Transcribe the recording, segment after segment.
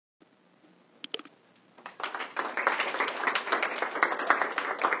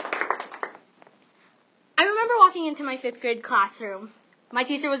walking into my 5th grade classroom. My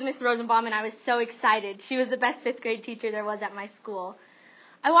teacher was Miss Rosenbaum, and I was so excited. She was the best 5th grade teacher there was at my school.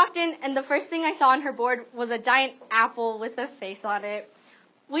 I walked in, and the first thing I saw on her board was a giant apple with a face on it.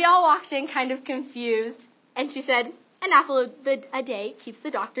 We all walked in kind of confused, and she said, "An apple a day keeps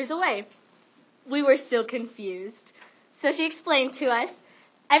the doctors away." We were still confused. So she explained to us.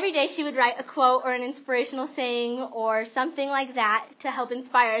 Every day she would write a quote or an inspirational saying or something like that to help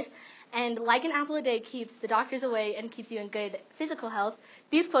inspire us. And like an apple a day keeps the doctors away and keeps you in good physical health,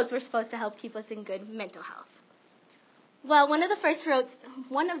 these quotes were supposed to help keep us in good mental health. Well, one of the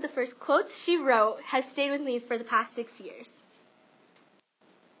first quotes she wrote has stayed with me for the past 6 years.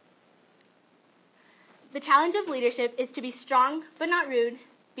 The challenge of leadership is to be strong but not rude,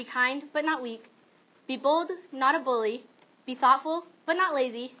 be kind but not weak, be bold, not a bully, be thoughtful but not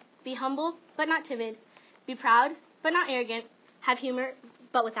lazy, be humble but not timid, be proud but not arrogant, have humor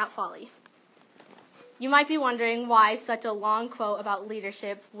but without folly. You might be wondering why such a long quote about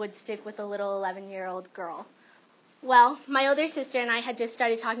leadership would stick with a little 11-year-old girl. Well, my older sister and I had just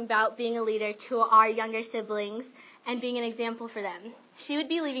started talking about being a leader to our younger siblings and being an example for them. She would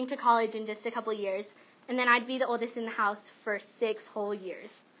be leaving to college in just a couple years, and then I'd be the oldest in the house for 6 whole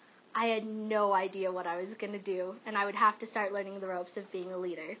years. I had no idea what I was going to do, and I would have to start learning the ropes of being a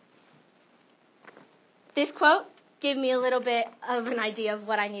leader. This quote gave me a little bit of an idea of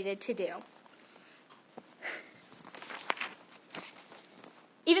what I needed to do.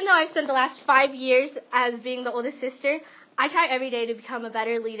 Even though I've spent the last 5 years as being the oldest sister, I try every day to become a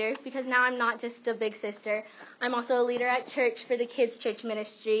better leader because now I'm not just a big sister. I'm also a leader at church for the kids' church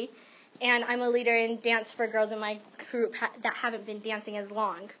ministry, and I'm a leader in dance for girls in my group that haven't been dancing as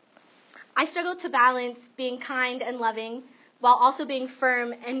long. I struggle to balance being kind and loving while also being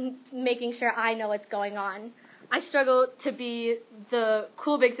firm and making sure I know what's going on. I struggle to be the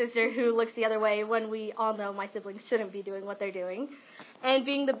cool big sister who looks the other way when we all know my siblings shouldn't be doing what they're doing, and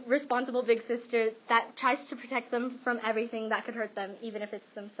being the responsible big sister that tries to protect them from everything that could hurt them, even if it's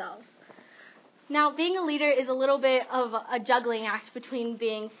themselves. Now, being a leader is a little bit of a juggling act between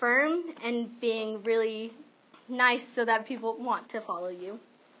being firm and being really nice so that people want to follow you.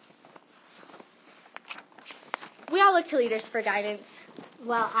 We all look to leaders for guidance.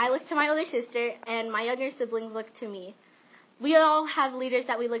 Well, I look to my older sister, and my younger siblings look to me. We all have leaders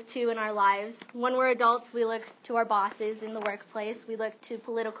that we look to in our lives. When we're adults, we look to our bosses in the workplace. We look to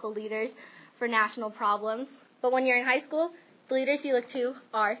political leaders for national problems. But when you're in high school, the leaders you look to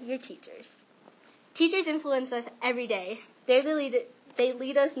are your teachers. Teachers influence us every day. They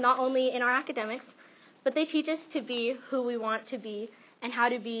lead us not only in our academics, but they teach us to be who we want to be and how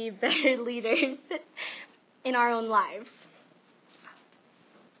to be better leaders in our own lives.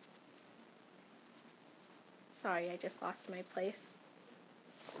 Sorry, I just lost my place.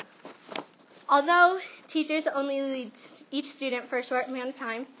 Although teachers only lead each student for a short amount of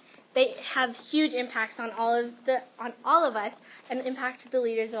time, they have huge impacts on all of us and impact the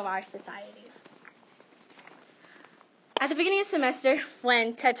leaders of our society. At the beginning of the semester,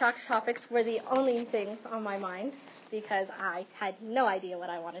 when TED Talk topics were the only things on my mind, because I had no idea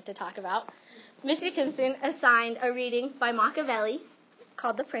what I wanted to talk about, Mr. Timpson assigned a reading by Machiavelli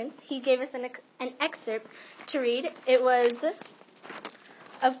called The Prince. He gave us an excerpt to read. It was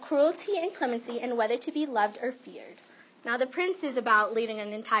of cruelty and clemency and whether to be loved or feared. Now, The Prince is about leading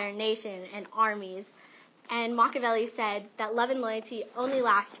an entire nation and armies, and Machiavelli said that love and loyalty only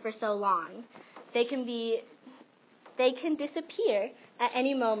last for so long. They can disappear at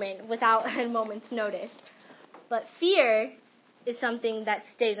any moment without a moment's notice. But fear is something that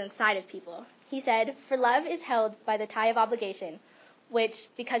stays inside of people. He said, "For love is held by the tie of obligation, which,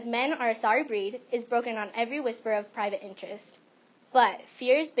 because men are a sorry breed, is broken on every whisper of private interest. But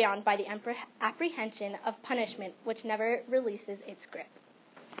fear is bound by the apprehension of punishment, which never releases its grip."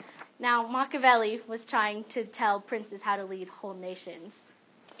 Now, Machiavelli was trying to tell princes how to lead whole nations.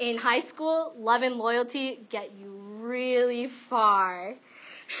 In high school, love and loyalty get you really far.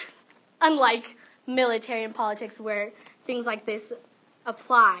 Unlike military and politics where things like this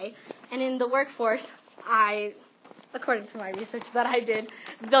apply. And in the workforce, according to my research that I did,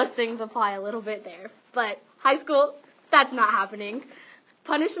 those things apply a little bit there. But high school, that's not happening.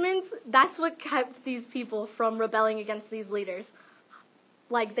 Punishments, that's what kept these people from rebelling against these leaders.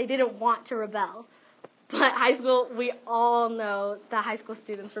 Like, they didn't want to rebel. But high school, we all know that high school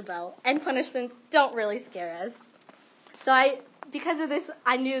students rebel, and punishments don't really scare us. So because of this,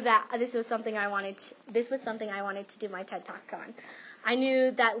 I knew that this was something I wanted to do my TED Talk on. I knew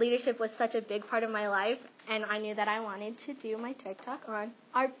that leadership was such a big part of my life, and I knew that I wanted to do my TED Talk on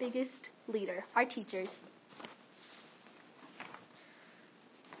our biggest leader, our teachers.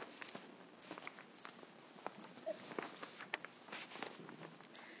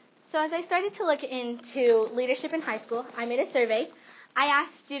 So as I started to look into leadership in high school, I made a survey. I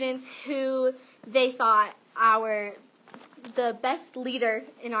asked students who they thought the best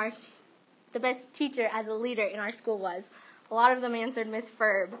teacher as a leader in our school was. A lot of them answered Miss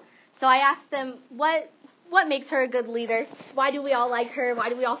Ferb. So I asked them, what makes her a good leader? Why do we all like her? Why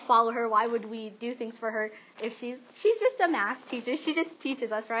do we all follow her? Why would we do things for her if she's just a math teacher? She just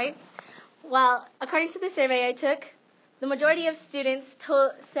teaches us, right? Well, according to the survey I took, the majority of students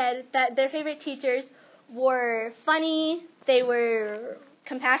said that their favorite teachers were funny, they were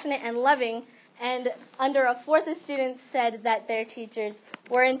compassionate and loving, and under a fourth of students said that their teachers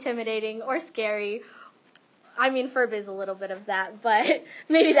were intimidating or scary. I mean, Ferb is a little bit of that, but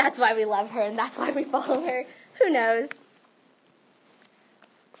maybe that's why we love her and that's why we follow her. Who knows?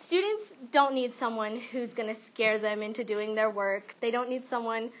 Students don't need someone who's going to scare them into doing their work. They don't need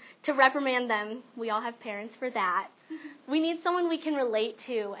someone to reprimand them. We all have parents for that. We need someone we can relate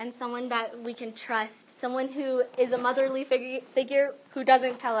to and someone that we can trust, someone who is a motherly figure who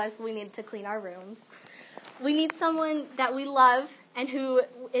doesn't tell us we need to clean our rooms. We need someone that we love and who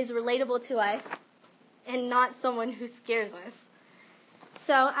is relatable to us and not someone who scares us.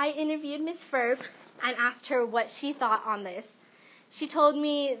 So I interviewed Miss Ferb and asked her what she thought on this. She told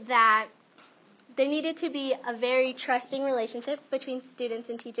me that there needed to be a very trusting relationship between students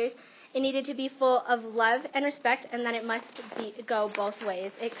and teachers. It needed to be full of love and respect, and that it must go both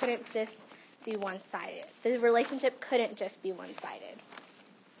ways. It couldn't just be one-sided. The relationship couldn't just be one-sided.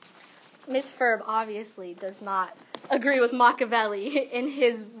 Miss Ferb obviously does not agree with Machiavelli in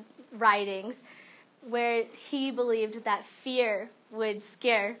his writings, where he believed that fear would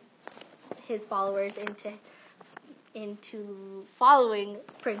scare his followers into following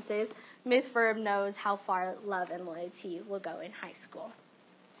princes. Miss Ferb knows how far love and loyalty will go in high school.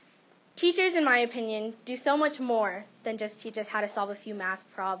 Teachers, in my opinion, do so much more than just teach us how to solve a few math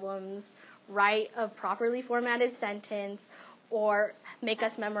problems, write a properly formatted sentence, or make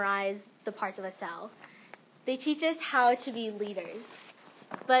us memorize the parts of a cell. They teach us how to be leaders.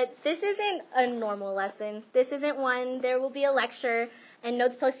 But this isn't a normal lesson. This isn't one there will be a lecture and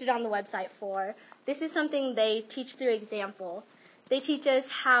notes posted on the website for. This is something they teach through example. They teach us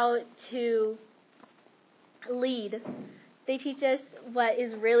how to lead. They teach us what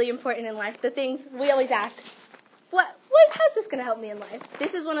is really important in life. The things we always ask, how's this going to help me in life?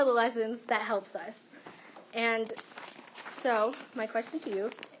 This is one of the lessons that helps us. And so my question to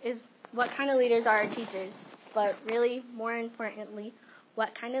you is, what kind of leaders are our teachers? But really, more importantly,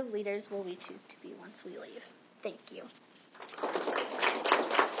 what kind of leaders will we choose to be once we leave? Thank you.